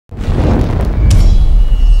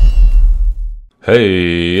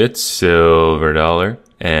Hey, it's SLVRDLLR,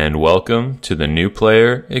 and welcome to the new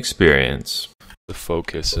player experience. The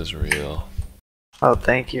focus is real. Oh,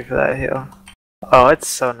 thank you for that heal. Oh, it's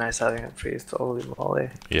so nice having a priest, holy moly.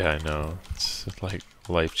 Yeah, I know. It's like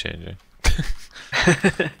life-changing.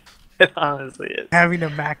 It honestly is. Having a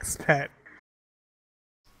max pet.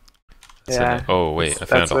 Yeah. Oh, wait, I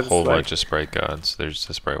found that's a what whole it's like. bunch of Sprite Gods. There's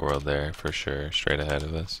a Sprite World there, for sure, straight ahead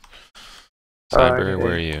of us. Oh, Cyber, okay.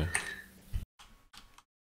 where are you?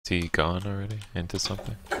 Is he gone already? Into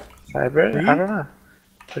something? Cyber? I don't know.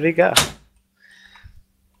 Where'd he go?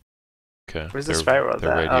 Okay. Where's the Sprite World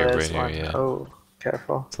They're at? right Oh, here, there's right one. here, yeah. Oh,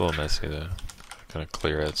 careful. It's a little messy, though. Gonna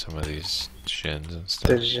clear out some of these shins and stuff.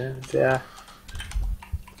 Decisions, yeah.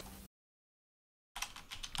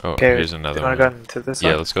 Oh, Okay, here's another do you one. want to go into this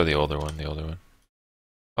one? Yeah, let's go the older one,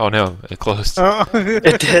 Oh no, it closed. Oh.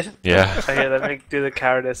 It did? Yeah. Okay, let me do the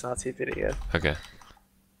cowardice and I'll see if it again. Okay.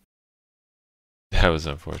 That was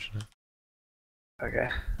unfortunate. Okay,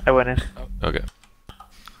 I went in. Okay.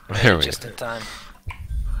 There we Just go. in time.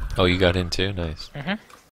 Oh, you got in too? Nice. Mhm.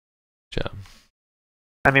 Job.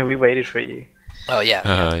 I mean, we waited for you. Oh yeah.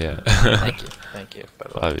 Yeah. Thank you. Thank you. By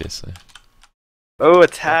the way. Obviously. Oh,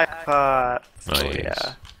 attack pot! Oh, Nice.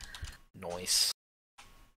 yeah. Noise.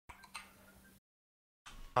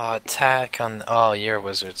 Attack on. Oh, you're a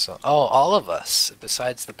wizard. So. Oh, all of us,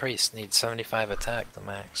 besides the priest, need 75 attack, the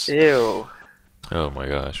max. Ew. Oh my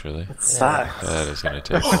gosh, really? It sucks. That is gonna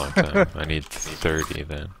take a long time. I need 30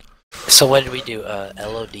 then. So what did we do?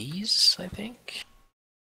 LODs, I think.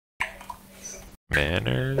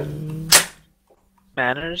 Manners?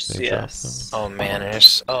 Manners? They drop Yes. Oh,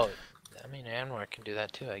 manners. Oh, I mean, Anwar can do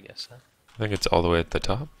that too, I guess. Huh? I think it's all the way at the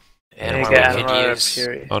top. We need Anwar to get we Anwar could of use.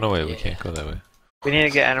 Fury. Oh no, wait, we Yeah. can't go that way. We need to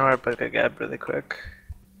get Anwar Gab really quick.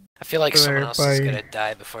 I feel like someone else is Everybody- gonna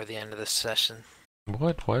die before the end of this session.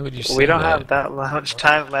 What? Why would you say We don't that? have that much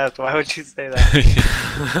time left. Why would you say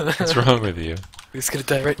that? What's wrong with you? Who's gonna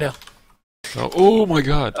die right now? Oh my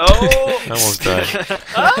god! Oh! I almost died.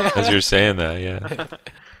 Ah! As you're saying that, yeah.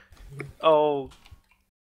 Oh.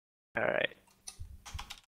 Alright.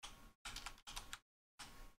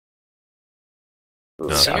 No,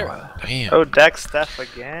 Zero. Damn. Oh, Dex Steph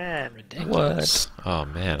again. Ridiculous. Oh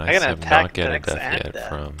man, I'm I gonna have attack not getting Dex death and yet Death.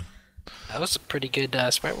 from. That was a pretty good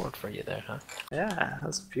sprite world for you there, huh? Yeah,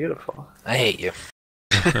 that's beautiful. I hate you.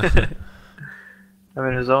 I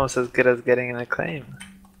mean, it was almost as good as getting an acclaim.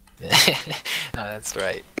 No, that's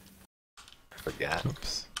right. I forgot.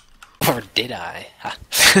 Oops. Or did I? Ha.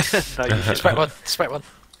 No, you should Sprite one. Sprite one.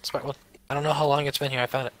 Sprite one. I don't know how long it's been here. I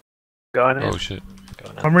found it. go on in. Oh shit.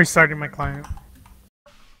 Going on. I'm restarting my client.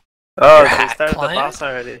 Oh, Your they hack started the client? boss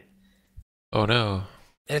already. Oh no.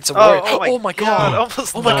 And it's a Oh, word. oh my god.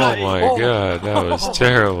 almost Oh my god. Oh my god, that was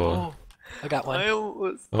terrible. Oh, I got one. I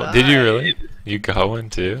almost Oh, did you really? died. You got one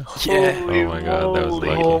too? Yeah. Holy Oh my god, that was moly.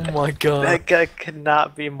 lucky. Oh my god. That guy could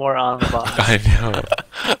not be more on the boss. I know.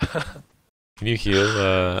 Can you heal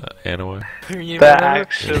Anwar? You That remember?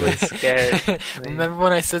 actually scared me. Remember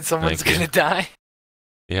when I said someone's Thank you. gonna die?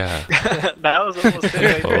 Yeah. That was almost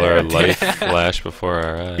it. Well, our life flashed before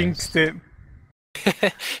our eyes. Jinxed it.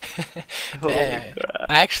 Holy Yeah. crap.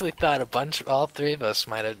 I actually thought all three of us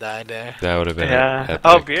might have died there. That would have been Yeah. an epic,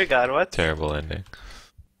 Oh, Beer God, what? terrible ending.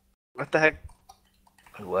 What the heck?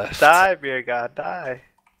 What? Die, Beer God, die.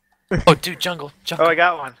 Oh, dude, jungle. Oh, I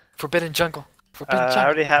got one. Forbidden jungle. Forbidden I jungle.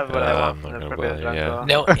 already have what I I'm want not from the gonna Forbidden bother, yeah. Jungle.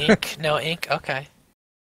 No ink. No ink. Okay.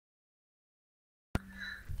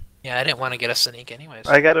 Yeah, I didn't want to get us an ink anyways.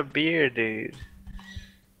 I got a beer, dude.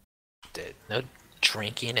 Dude, no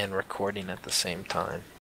drinking and recording at the same time.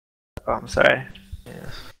 Oh, I'm sorry. Yeah.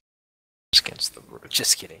 Just against the rule.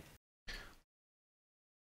 Just kidding.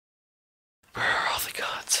 Where are all the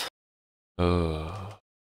gods? Oh.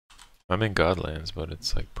 I'm in Godlands, but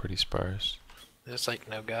it's like pretty sparse. There's like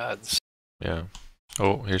no gods. Yeah.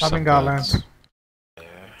 Oh, here's I'm some in gods. Godlands.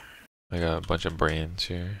 There. I got a bunch of brains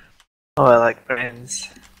here. Oh, I like brains.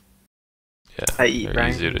 Yeah. I eat they're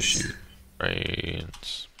brains. easy to shoot.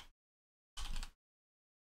 Brains.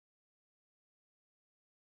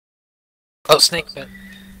 Oh, snake pit.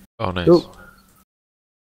 Oh, nice. Ooh.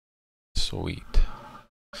 Sweet.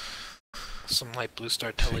 Some light blue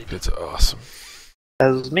star Think Talid. that's awesome. That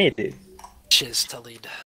was me, dude. Chiz Talid.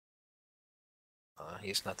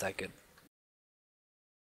 He's not that good.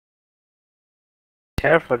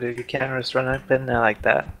 Careful, dude. You can't just run up in there like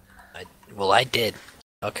that. Well, I did.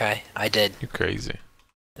 Okay, I did. You're crazy.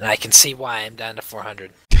 And I can see why I'm down to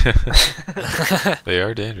 400. They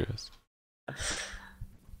are dangerous.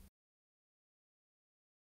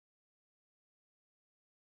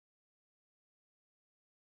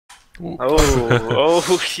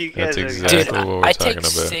 Oh, you guys That's are exactly Dude, what we're I talking take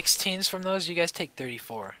about. 16s from those. You guys take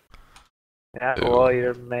 34. Yeah, Ooh. well,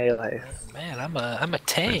 you're melee. Man, I'm a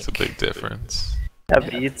tank. Makes a big difference. Yeah,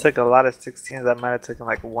 but you took a lot of 16s. I might have taken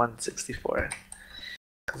like 164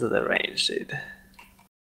 because of the range, dude.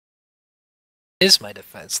 Is my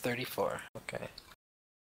defense 34? Okay.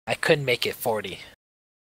 I couldn't make it 40.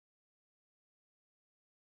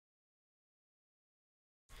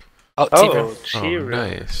 Oh, T-Brim. Oh, Oh, Chiro.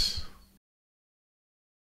 nice.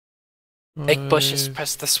 Make bushes, What?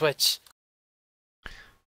 press the switch.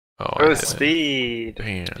 Oh, I Oh, didn't. speed.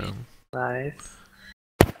 Damn. Nice.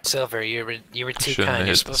 Silver, you were too Shouldn't kind. have You're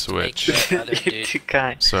hit the supposed to make switch. the other You're dude. too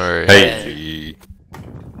kind. Sorry. Hey.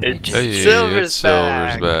 Hey, Silver's it's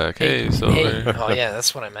Silver's back. Hey, Silver. Hey, oh yeah,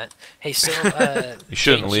 that's what I meant. Hey, Silver. You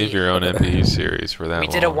shouldn't leave JG, your own NPE series for that We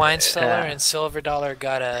long. did a wine cellar, Yeah. and Silver Dollar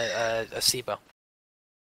got a SIBO.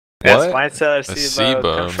 Yes, What? my seller SIBO,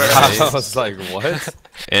 confirmed. nice. I was like, what?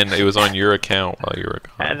 And it was on your account while you were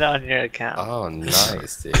gone. And on your account. Oh,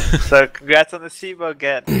 nice, dude. So congrats on the SIBO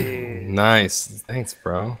get, dude. Nice. Thanks,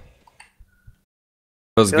 bro.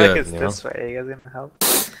 That was I feel good. like it's You know? this way. You guys gonna help?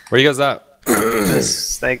 Where you guys at? The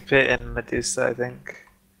Snake Pit and Medusa, I think.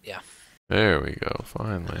 There we go,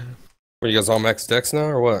 finally. Were you guys all max decks now,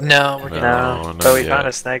 or what? No, we're No. good. No, not but we yet. found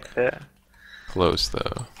a Snake Pit. Close,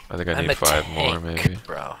 though. I think I I'm need a 5 tank, more, maybe.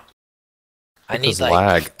 bro. I This need is like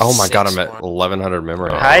lag. Oh my god, 6 I'm at more. 1100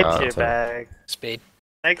 memory. Oh, Hide wow. your bag. Speed.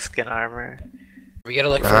 Snake skin armor. We gotta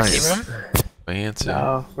look Nice. for a T-Room? Fancy.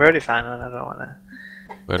 No, we already found one. I don't wanna.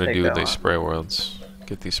 Better Take do with that these one. spray worlds.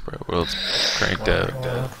 Get these spray worlds cranked out.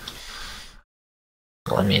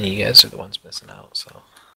 Well, I mean, you guys are the ones missing out, so.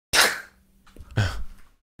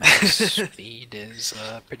 Speed is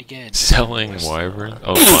pretty good. Selling wyvern?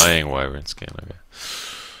 Oh, buying wyvern skin.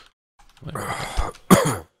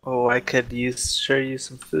 Okay. Oh, I could sure use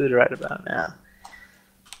some food right about now.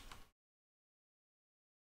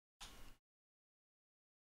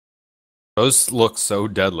 Those look so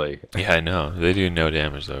deadly. Yeah, I know. They do no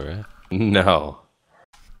damage, though, right? No.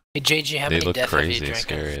 Hey, JG, how They many look death have you crazy drinking?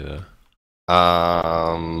 scary, though.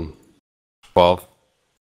 12.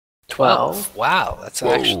 12. Wow, that's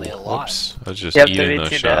actually a lot. Whoops. I was just You have eating those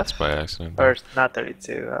 32 shots death? by accident. Or not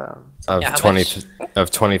 32. Of Yeah, how 20 much?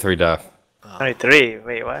 of 23 death. Oh. 23.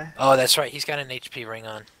 Wait, what? Oh, that's right. He's got an HP ring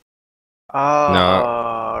on,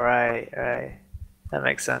 Oh, right. That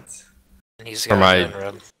makes sense. and he's For got my- a moon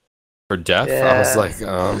rub. For death, I was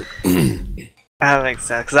Yeah. like, That makes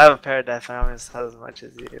sense. Because I have a pair of death and I don't have as much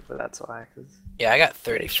as you, but that's why. Cause Yeah, I got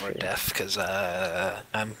 34 HP. death because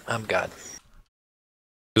I'm God.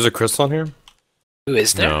 there's a crystal in here? Who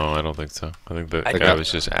is there? No, I don't think so. I think the I guy got-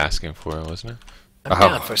 was just asking for it, wasn't it? I'm Oh.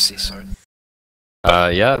 down for sea sword.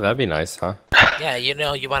 Yeah, that'd be nice, huh? Yeah, you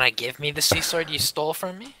want to give me the sea sword you stole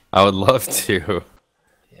from me? I would love to.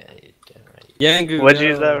 Yeah, you did right. Yangu. would you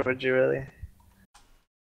use that? Would you really?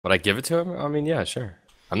 Would I give it to him? I mean, yeah, sure.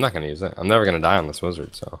 I'm not gonna use it. I'm never gonna die on this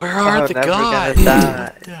wizard, so. Where are Oh, the never gods?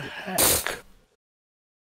 gonna die.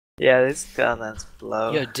 Yeah, these guns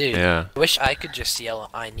blow. Yo, dude. Yeah. I wish I could just yell,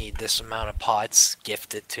 I need this amount of pots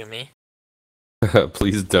gifted to me.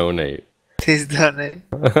 Please donate. Please donate.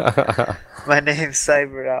 My name's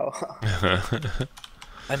Cyber Owl.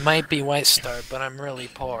 I might be White Star, but I'm really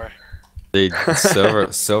poor. Dude,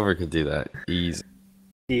 silver could do that easy.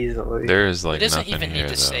 Easily. There is like He doesn't nothing even here,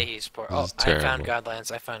 need to though. say he's poor. This Oh, is I found terrible.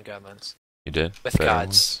 Godlands. I found Godlands. You did? With Fair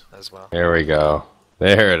gods as well. There we go.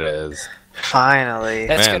 There it is. Finally.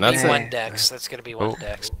 That's Man, gonna that's be a- one dex. That's gonna be one Oh.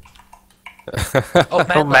 dex. Oh, Oh, Oh,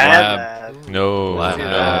 Mad Mad Lab. Lab. No, Lab.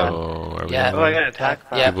 no. Are we Yeah. Oh, I going got in? an attack.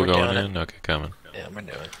 Yeah, People we're going doing it. in? Okay, coming. Yeah, we're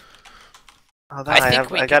doing. Hold on, I think have,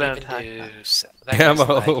 we I could got an even attack. do. That guy's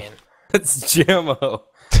Ammo. lagging. It's Jammo.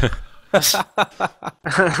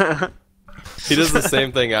 He does the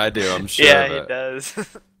same thing I do, I'm sure. Yeah, of he it. does.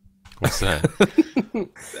 What's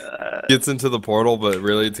that? Gets into the portal, but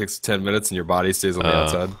really it takes 10 minutes and your body stays on the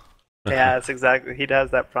outside. Yeah, that's exactly. He does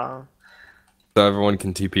that problem. So everyone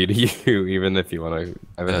can TP to you, even if you want to.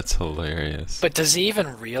 I mean, That's hilarious. But does he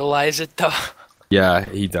even realize it though? yeah,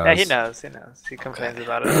 he does. Yeah, he knows. He knows. He complains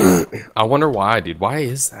about it. I wonder why, dude. Why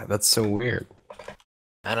is that? That's so weird.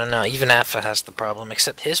 I don't know. Even Alpha has the problem.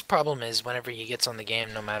 Except his problem is whenever he gets on the game,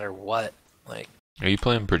 no matter what. Like, Are you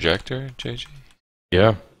playing Projector, JG?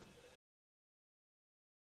 Yeah.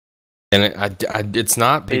 And it's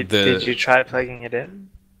not Did you try plugging it in?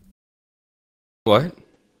 What?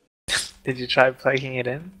 Did you try plugging it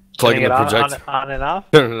in? Plugging Turning the it projector. on and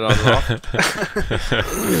off? Turn it on and off.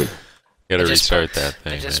 Gotta I just restart poked- that I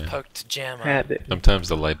thing, just man. poked Jam Yeah, up. dude. Sometimes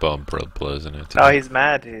the light bulb blows in it, too. Oh, he's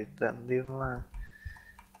mad, dude. Then leave him alone.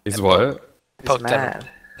 He's what? He's Poked him. mad.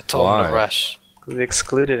 I Told him Why? to rush. We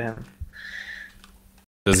excluded him.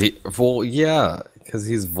 Does he? Well, yeah, because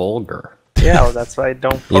he's vulgar. Yeah, well, that's why I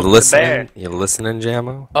don't You poke the bear. listening? You listening,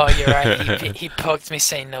 Jammo? Oh, you're right. He poked me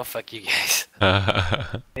saying no, fuck you guys.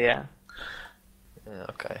 Yeah. Yeah,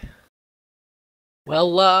 okay.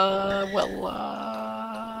 Well,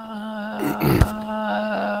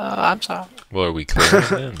 I'm sorry. Well, are we clear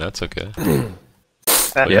then? That's okay.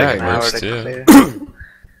 That Yeah, took it an hour works to too. clear.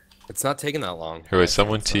 It's not taking that long. Here, wait,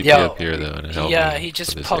 someone TP Yo, up here though and help Yeah, me he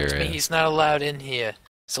just with this poked area. me. He's not allowed in here.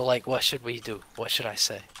 So, like, what should we do? What should I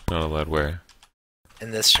say Not allowed where?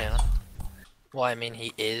 in this channel? Well, I mean,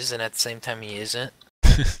 he is, and at the same time, he isn't.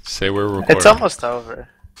 Say we're recording. It's almost over.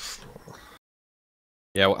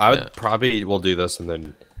 Yeah, well, I would Yeah. probably we'll do this and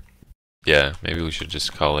then. Yeah, maybe we should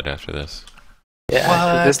just call it after this. Yeah,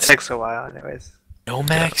 What? this takes a while, anyways. No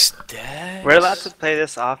max dex. We're allowed to play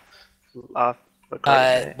this off recording.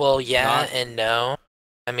 right? Well, yeah Not- and no.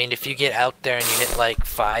 I mean, if you get out there and you hit like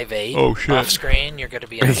 5-8 Oh, shit. off screen, you're gonna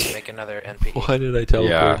be able to make another NPE. Why did I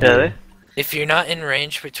teleport? Yeah. Really? If you're not in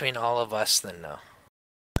range between all of us, then no.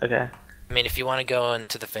 Okay. I mean, if you want to go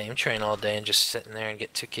into the fame train all day and just sit in there and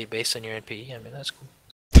get 2k base on your NPE, I mean, that's cool.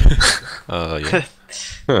 Yeah.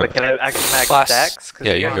 But can I can max Plus- dex? 'Cause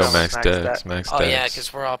Yeah, you don't can go have max dex, max Oh dex. yeah,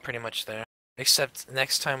 because we're all pretty much there. Except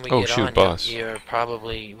next time we Oh, get shoot, on, boss. we're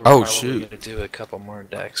probably Oh, shoot. gonna do a couple more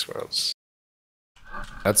dex worlds.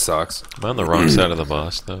 That sucks. I'm on the wrong side of the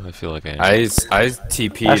boss though. I feel like I am. I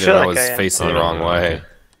TP'd I and feel I like was I am. facing the Oh, no, wrong no, way. okay.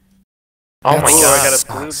 Oh That my Oh, god! I got a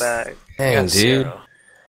sucks. blue bag. Dang, Got dude. 0.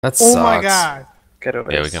 That Oh sucks. my god. Get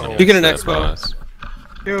over Yeah, we this. can. You get an that expo. boss.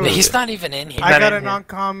 Dude, He's not even in here. I not got in an here.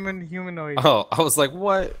 uncommon humanoid. Oh, I was like,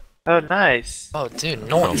 what? Oh, nice. Oh,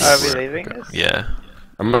 dude, Oh, nice. Are we we're- leaving this? Yeah.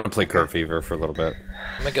 I'm gonna play Curve Fever for a little bit.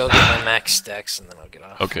 I'm gonna go get my max dex and then I'll get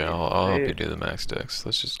off. Okay, I'll help you Dude. do the max dex.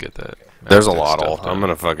 Let's just get that. max There's a dex lot. stuff I'm done.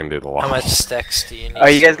 gonna fucking do the lot. How much dex do you need?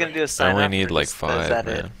 Are you guys gonna do a I sign only off, need or like just- is 5, that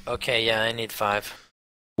it? man. Okay, yeah, I need 5.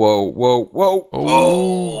 Whoa, whoa, whoa!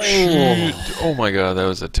 Oh, shit! Oh my god, that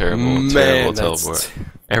was a terrible, terrible that's- teleport.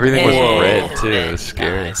 Everything was Hey, red too. It man, was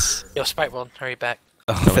scary. nice. Yo, Sprite World, hurry back.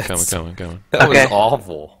 Oh, Coming, that's- coming. That Okay. was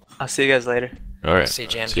awful. I'll see you guys later. All right. See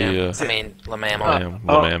Jam See Jam. ya. I mean, Lamamo. Ma'am,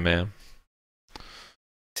 Oh. ma'am.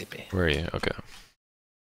 TP. Where are you? Okay.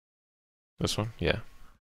 This one? Yeah.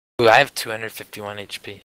 Ooh, I have 251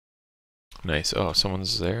 HP. Nice. Oh,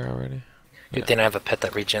 someone's there already? Good Yeah. thing I have a pet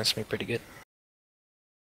that regens me pretty good.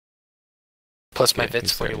 Plus my Yeah,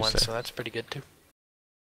 Vit's he's there, he's 41, there. so that's pretty good too.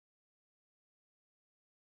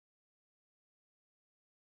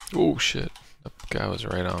 Oh, shit. That guy was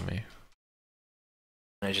right on me.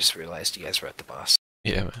 I just realized you guys were at the boss.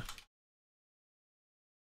 Yeah, man.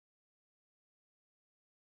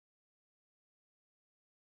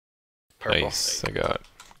 Purple. Nice. I got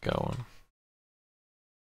one.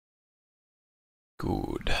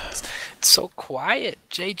 Good. It's so quiet,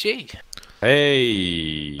 JG.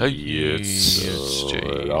 Hey, Hey, it's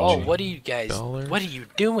Jay. Oh, what are you guys? Dollar? What are you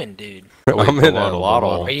doing, dude? I'm in a Lotto,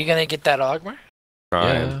 lotto. Are you gonna get that Augmer?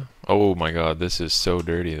 Yeah. Oh my god, this is so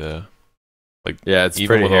dirty though. Yeah, it's Even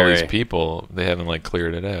pretty with hairy. all these people, they haven't like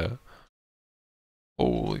cleared it out.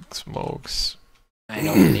 Holy smokes. I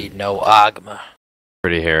don't need no Augmer.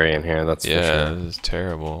 Pretty hairy in here. That's Yeah, for sure. this is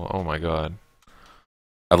terrible. Oh my god.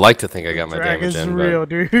 I'd like to think I got my Drag damage is in, real,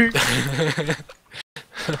 dude.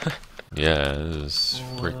 Yeah, this is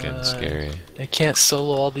freaking What? scary. I can't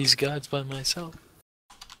solo all these gods by myself.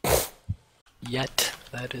 Yet,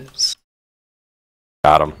 that is. but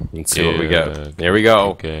got him. Let's see what we Yeah, got. Here we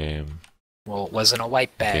go. Good game. Well, it wasn't a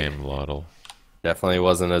white bag. Game Lotto. Definitely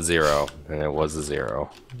wasn't a 0, and it was a 0.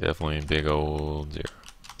 Definitely a big old zero.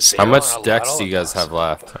 Zero How much on a dex lotto? do you guys have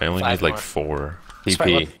left? I only 5 need like more. 4.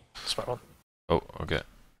 TP. Smart one. Oh, okay.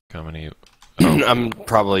 How many? I'm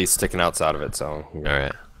probably sticking outside of it, so.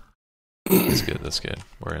 Alright. That's good, that's good.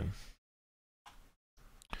 We're in.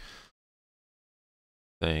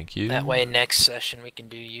 Thank you. That way, next session we can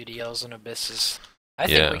do UDLs and abysses. I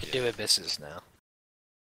Yeah. think we can do abysses now.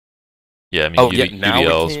 Yeah, I mean, Oh, yeah, now we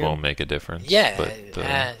UDLs can? won't make a difference. Yeah, But,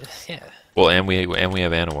 yeah. well, and we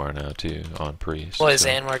have Anwar now too on Priest. Well, is so-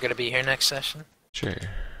 Anwar gonna be here next session? Sure.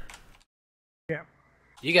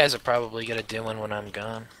 You guys are probably gonna do one when I'm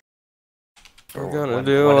gone. Or We're gonna one-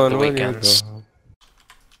 do one of one the when you're weekends. gone.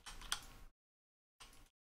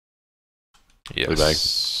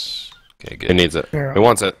 Yes. Okay, good. Who needs it? Yeah. Who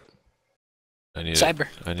wants it? I need Cyber. it.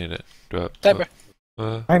 I need it. Do I,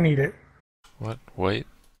 Cyber. I need it. What? Wait.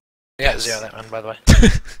 Yeah, zero that one, by the way.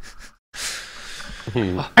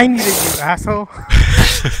 I need it, you asshole.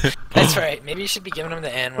 That's right. Maybe you should be giving him the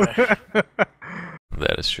Anwar.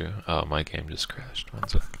 That is true. Oh, my game just crashed. 1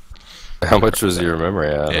 sec. How much was your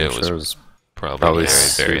memory at? It I'm was sure it was probably very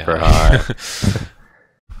super high.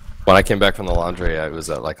 When I came back from the laundry, I was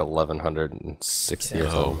at like 1160 or Oh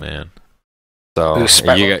something. man. So Ooh,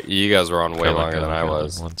 Sprite you guys were on way longer than I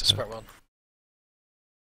was. Smart one.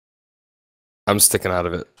 I'm sticking out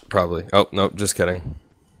of it, probably. Oh, nope, just kidding.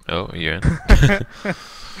 Oh, you're in.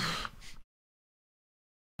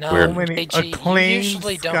 No, Weird. So many KG, you acclaimed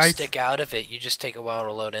usually don't guys. stick out of it. You just take a while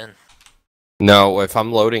to load in. No, if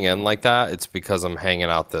I'm loading in like that, it's because I'm hanging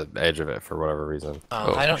out the edge of it for whatever reason.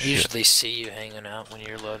 Oh, I don't shit. usually see you hanging out when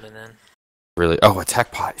you're loading in. Really? Oh, a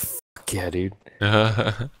tech pot. Fuck yeah, dude.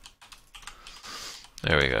 There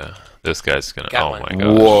we go. This guy's gonna. Got Oh one. my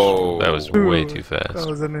gosh. Whoa. That was way Ooh, too fast. That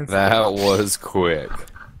was an instant. That was quick.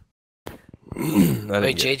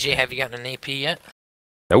 Wait, JJ, have you gotten an AP yet?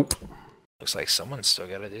 Nope. Looks like someone's still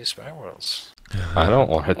got to do Spy Worlds. I don't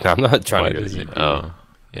want it. I'm not trying Why to go does to he? EP. Oh,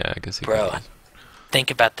 yeah. I guess he. Bro, can. think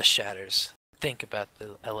about the shatters. Think about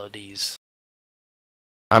the LODs.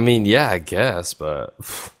 I mean, yeah, I guess, but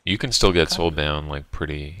You can still get sold down like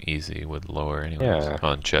pretty easy with lower anyways Yeah,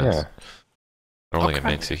 on chest. yeah. I don't think it Okay.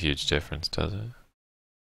 makes a huge difference, does it?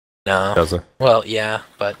 No. Does it? Well, yeah,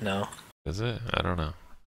 but no. Does it? I don't know.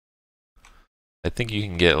 I think you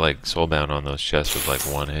can get like soul bound on those chests with like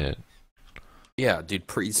one hit. Yeah, dude,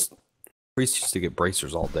 Priest used to get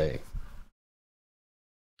bracers all day.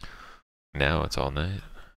 Now it's all night.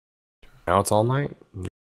 Now it's all night.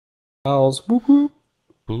 Owls, whoop whoop,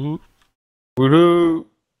 Boop. whoop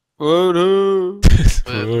whoop,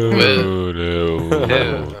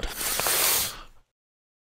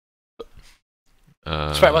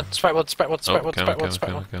 Sprite one, Sprite one, Sprite one, Oh, Sprite one, Sprite one,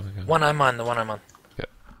 Sprite one. One I'm on, the one I'm on. Okay.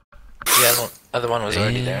 The other one was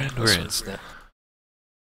already there. And This we're in. one's new.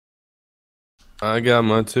 I got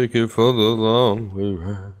my ticket for the long way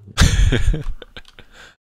round.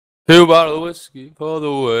 2 bottles of whiskey for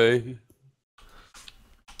the way.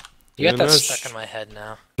 You got that And stuck in my head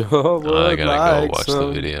now. Oh, I gotta go watch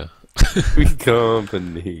the video. Sweet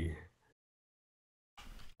company.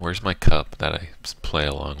 Where's my cup that I play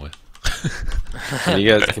along with? Can you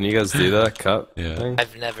guys do that cup Yeah. thing?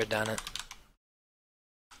 I've never done it.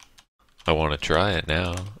 I want to try it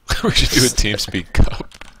now. We should do a TeamSpeak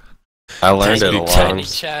cup. I learned it a Tiny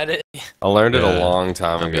long. chat it. I learned it Yeah, a long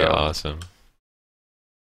time That'd be ago. awesome.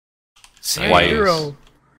 White. Zero.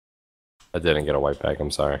 I didn't get a white bag.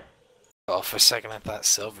 I'm sorry. Oh, for a second I thought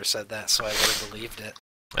Silver said that, so I would have believed it.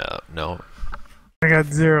 No. I got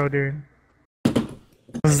 0, dude.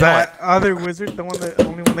 Was know that other wizard the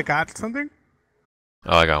only one that got something?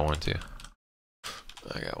 Oh, I got one too.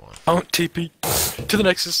 I got one. Oh, TP to the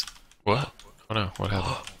Nexus. What? Oh no, what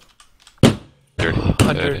happened? 30,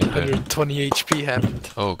 120 HP happened.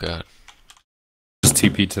 Oh god. Just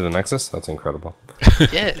TP to the Nexus? That's incredible.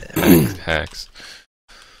 Yeah. Hacks.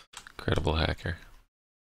 Incredible hacker.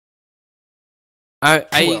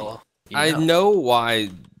 Well, I know why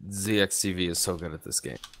ZXTV is so good at this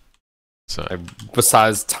game. So,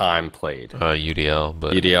 Besides time played. UDL,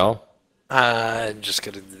 but UDL? I'm just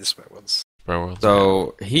gonna do the Sprite ones. Pro Worlds.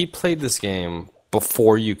 So he played this game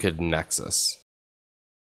before you could Nexus.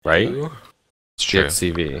 Right? It's true.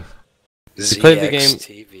 ZXTV. ZXTV. played the game-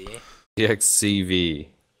 ZXCV.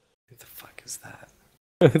 Who the fuck is that?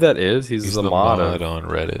 Who that is? He's the mod of on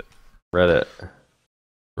Reddit Reddit.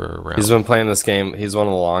 for a round. He's been playing this game. He's one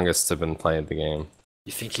of the longest to been playing the game.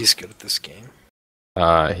 You think he's good at this game?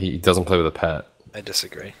 He doesn't play with a pet. I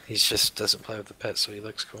disagree. He just doesn't play with the pet, so he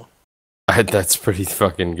looks cool. That's pretty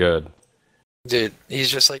fucking good. Dude, he's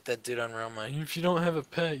just like that dude on Realm. Like, if you don't have a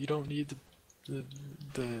pet, you don't need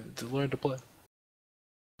to learn to play.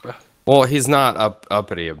 Well, he's not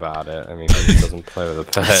uppity about it. I mean, he doesn't play with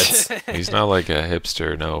a pet. He's not like a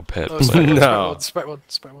hipster, no pet. Oh, player. No. Sprite one,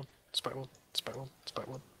 Sprite one, Sprite one, Sprite one, Sprite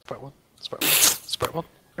one, Sprite one, Sprite one, Sprite one, Sprite one.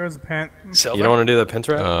 There was a pant. Silver? You don't want to do the pin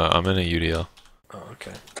trap? I'm in a UDL. Oh,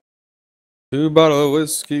 okay. 2 bottles of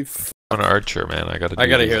whiskey. I'm an archer, man. I gotta I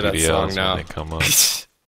gotta these hear that UDLs song when now. they come up.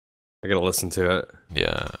 I gotta listen to it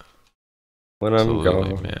Yeah, when I'm absolutely,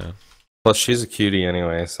 going. man. Plus, she's a cutie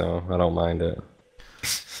anyway, so I don't mind it.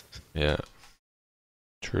 Yeah.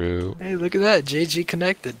 True. Hey, look at that. JG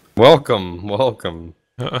connected. Welcome, welcome.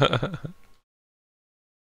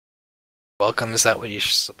 Welcome, is that what you're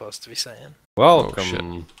supposed to be saying?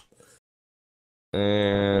 Welcome.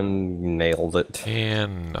 And nailed it.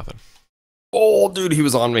 And nothing. Oh, dude, he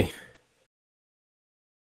was on me.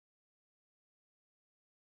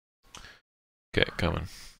 Okay, coming.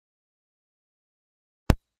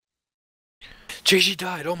 JG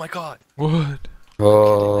died, oh my god. What?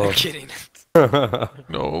 Oh. I'm kidding.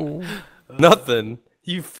 No. Nothing.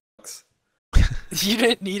 You fucks. You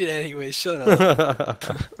didn't need it anyway, shut up.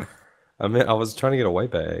 I mean, I was trying to get a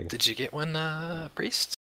white bag. Did you get one,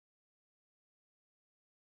 priest?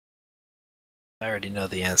 I already know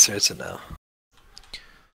the answer. It's a no.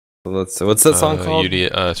 What's that song called?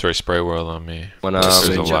 Sorry, Spray World on me. When There's a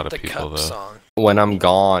Switch lot up of the people cup though. song. When I'm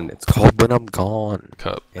gone. It's called When I'm Gone.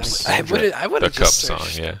 Cup. I would The have cup just song,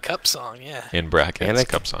 searched yeah. Cup song, yeah. In brackets, Anna-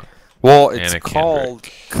 cup song. Well, it's Anna called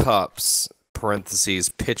Cups, parentheses,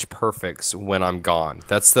 Pitch Perfects, When I'm Gone.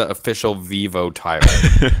 That's the official Vivo title,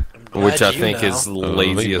 I'm which I glad you think know. is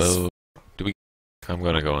lazy as... I'm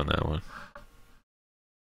gonna go on that one.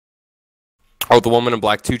 Oh, the Woman in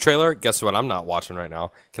Black 2 trailer? Guess what I'm not watching right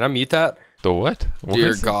now. Can I mute that? The what? What Dear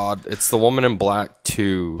is it? God, it's the Woman in Black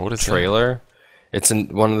 2 What is trailer. It's in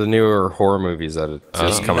one of the newer horror movies that is Do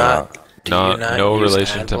you coming out. No use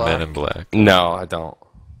relation to Adblock? Men in Black. No, I don't.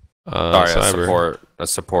 Sorry, Cyber. I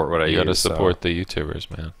support what I You use. gotta support the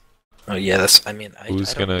YouTubers, man. Oh yeah, that's. I mean,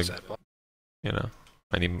 Who's I don't gonna- use Adblock. You know,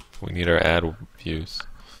 we need our ad views.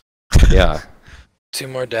 Yeah. 2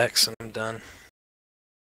 more decks and I'm done.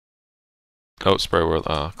 Oh, Spray World.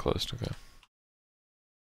 Ah, closed. Okay.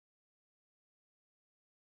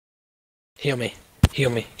 Heal me,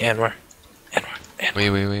 Anwar.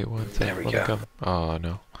 Wait. One thing. There we Let me go. come. Oh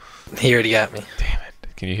no. He already got me. Damn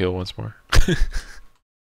it. Can you heal once more?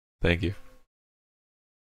 Thank you.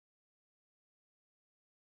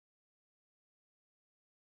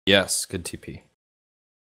 Yes, good TP.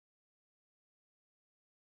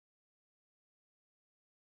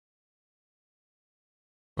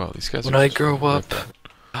 Well, these guys When are I just grow ripped. up,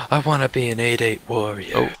 I want to be an 8/8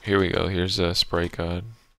 warrior. Oh, here we go. Here's a Spray God.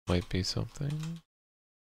 Might be something.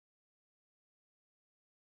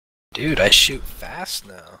 Dude, I shoot fast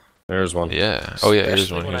now. There's one. Yeah. Oh yeah, here's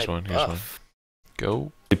Especially one. when Here's I one. Here's one. buff.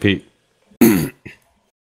 Go. TP.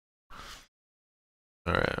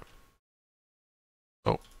 Alright.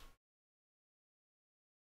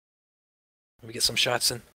 Let me get some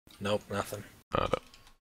shots in. Nope, nothing. No.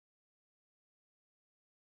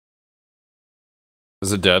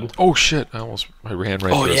 Is it dead? Oh shit! I ran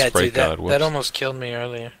right Oh through yeah, a Spray dude, God. that Whoops. almost killed me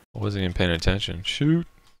earlier. I wasn't even paying attention. Shoot.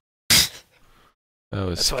 That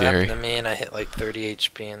was That's what scary. happened to me, and I hit like 30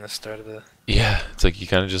 HP in the start of the. Yeah, it's like you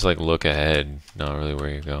kind of just like look ahead, not really where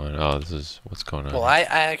you're going. Oh, this is what's going on. Well, I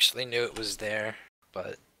actually knew it was there,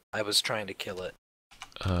 but I was trying to kill it.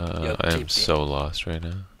 Yo, I am TP. so lost right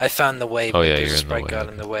now. I found the way. Oh, yeah, because you're in the Sprite way, got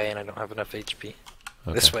okay. in the way, and I don't have enough HP.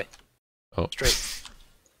 Okay. This way, Oh, straight.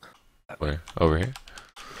 where? Over here?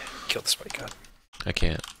 Kill the Sprite God. I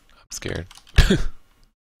can't. I'm scared. There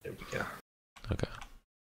we go. Okay.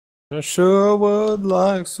 I sure would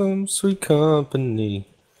like some sweet company.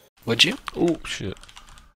 Would you? Oh shit.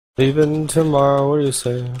 Leaving tomorrow, what do you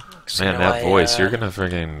say? Man, that voice, you're gonna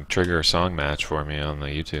freaking trigger a song match for me on the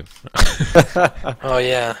YouTube. Oh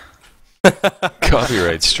yeah.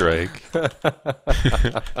 Copyright strike.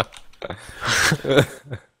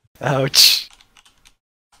 Ouch.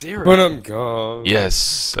 0. When I'm gone.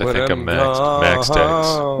 Yes, I When think I'm maxed. gone.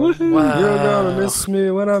 Maxed Wow. You're gonna miss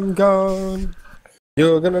me when I'm gone.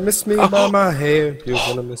 You're gonna miss me by my hair. You're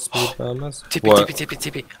gonna miss me by my... TP, What?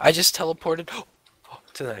 TP. I just teleported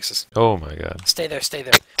to the Nexus. Oh my god. Stay there.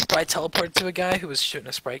 But I teleported to a guy who was shooting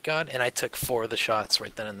a Sprite God, and I took 4 of the shots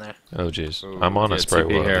right then and there. Oh jeez. Ooh, I'm on a yeah, spray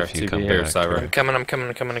TP world here, if you TP come here, back. Cyber. I'm coming.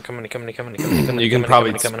 You can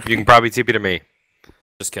probably TP to me.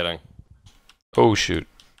 Just kidding. Oh shoot.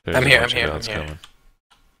 There's I'm a here, bunch I'm of here, guns I'm here.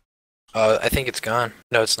 coming. I think it's gone.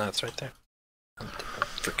 No, it's not. It's right there. I'm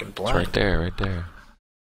freaking It's blind. right there, right there.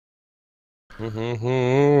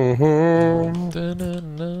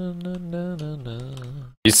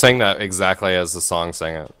 You sang that exactly as the song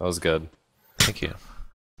sang it. That was good. Thank you.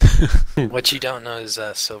 What you don't know is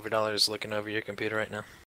Silver Dollar is looking over your computer right now.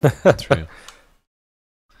 That's real.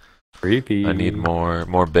 Creepy. I need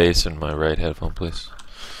more bass in my right headphone, please.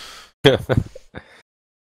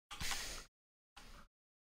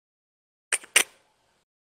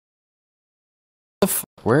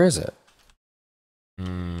 Where is it?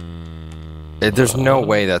 There's no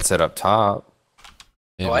way that's it up top.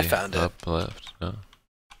 Oh, I found it. Up left. No.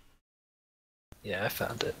 Yeah, I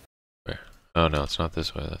found it. Oh no, it's not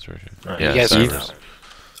this way. That's for sure. Alright, Yeah, you guys Cyber's- are.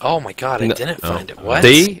 Oh my god, I No. didn't Oh. find it. What?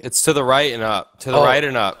 See? It's to the right and up. To the Oh. right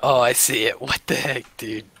and up. Oh, I see it. What the heck,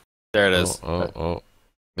 dude? There it is. Oh.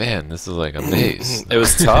 Man, this is like a maze. It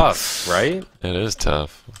was tough, right? It is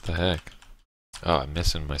tough. What the heck? Oh, I'm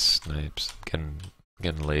missing my snipes.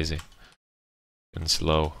 Getting lazy. Getting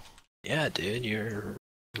slow. Yeah, dude, you're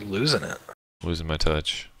losing it. Losing my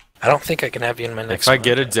touch. I don't think I can have you in my next If I one.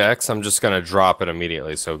 get a dex, I'm just gonna drop it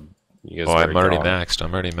immediately. So you guys. Oh, I'm already gone. maxed.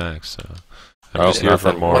 I'm already maxed. So I'm Oh, just here for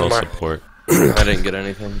nothing. moral One more. support. I didn't get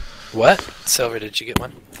anything. What? Silver, did you get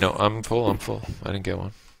one? No, I'm full. I didn't get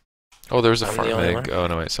one. Oh, there's a I'm farm the only egg. one? Oh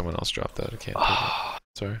no, wait, someone else dropped that. I can't. Take it.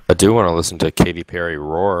 Sorry. I do want to listen to Katy Perry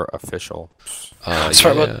Roar official.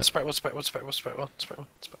 Sprite Yeah. one.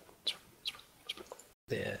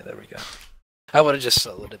 Yeah, there we go. I would have just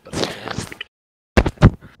soloed it, but I can't.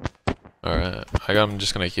 All right. I'm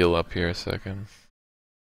just gonna heal up here a second.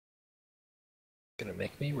 Gonna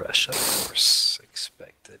make me rush, of course.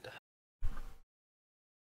 Expected.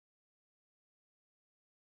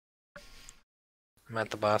 I'm at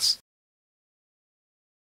the boss.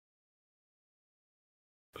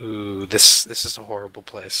 Ooh, this is a horrible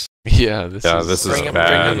place. Yeah, this is Bring Bring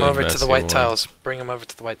bad him over to the messy white one. tiles. Bring him over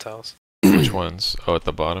to the white tiles. Which ones? Oh, at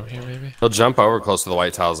the bottom here, maybe. He'll jump over close to the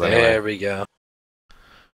white tiles anyway. There we go.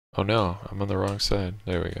 Oh no, I'm on the wrong side.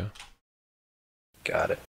 There we go.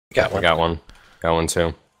 Got it. Got I one. got one. Got one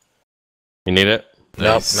too. You need it?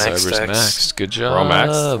 Nope, Nice. max Cyber's stacks. maxed. Good We're all job.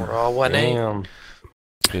 maxed? We're all 1-8. Damn.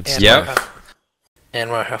 Good And stuff.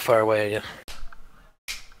 Yep. how far away are you?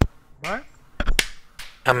 What?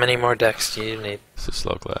 How many more decks do you need? It's a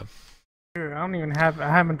slow clap. Dude, I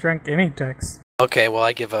haven't drank any decks. Okay, well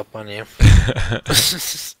I give up on you.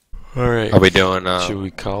 All right. Are we doing Should we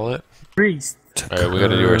call it? Priest. All right, we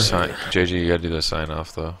gotta do our sign. JJ, you gotta do the sign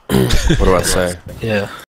off though. what do I say? Yeah.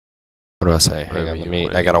 What do I say? Hang Whatever on, you- let me.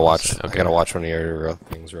 whatever I gotta you wanna watch. say. I Okay. gotta watch one of your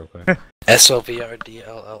things real quick.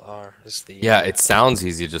 SLVRDLLR is the. Yeah, it sounds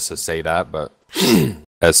easy just to say that, but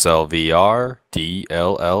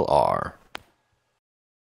SLVRDLLR.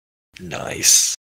 Nice.